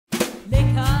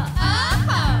liquor.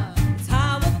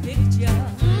 Tower picture.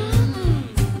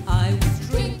 I was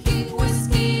drinking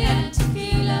whiskey and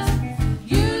tequila.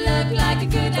 You look like a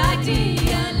good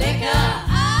idea. Liquor.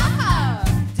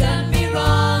 Done me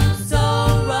wrong, so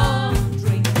wrong.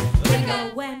 Drink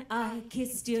liquor when I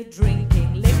kissed you.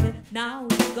 Drinking liquor, now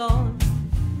you're gone.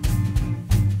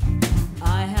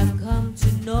 I have come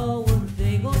to know one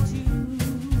thing or two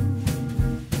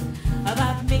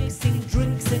about mixing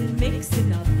drinks and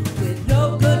mixing up with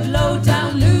no good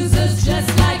low-down losers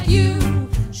just like you.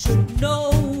 Should know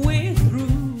we're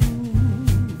through,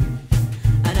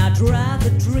 and I'd rather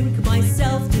drink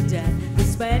myself to death than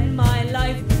spend my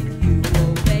life with you.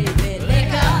 Oh baby,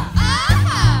 liquor,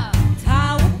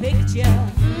 tower picture.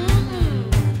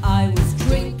 I was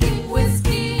drinking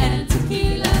whiskey and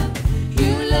tequila.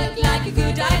 You look like a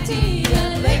good idea.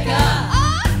 Liquor,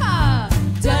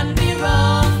 done me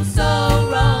wrong, so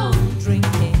wrong.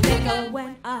 Drinking liquor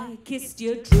when I kissed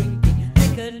you. Drinking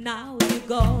liquor, now you're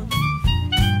gone.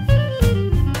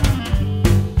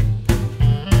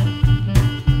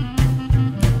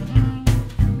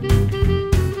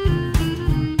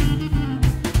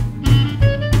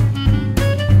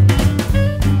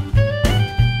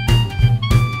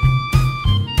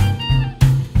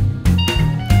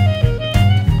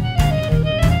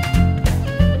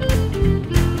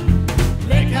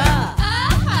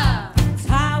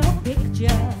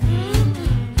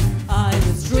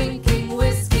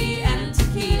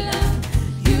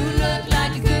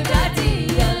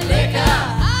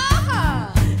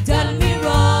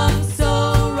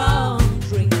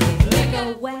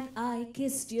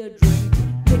 Kissed your drink,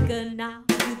 liquor, now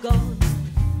you're gone.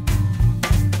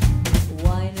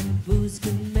 Wine and booze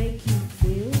can make you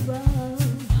feel rough,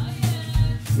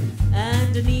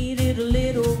 and I needed a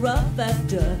little rough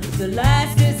after the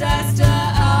last disaster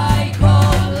I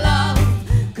call love.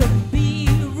 Could be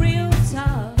real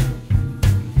tough,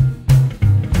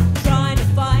 trying to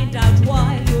find out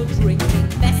why you're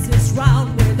drinking messes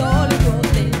round with all of your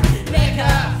things.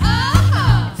 Liquor,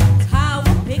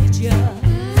 tower picture.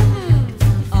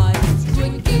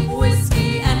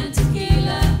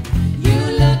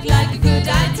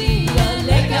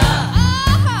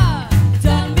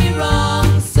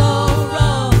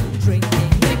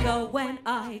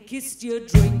 Kissed your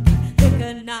drink,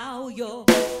 liquor, now you're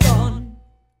gone.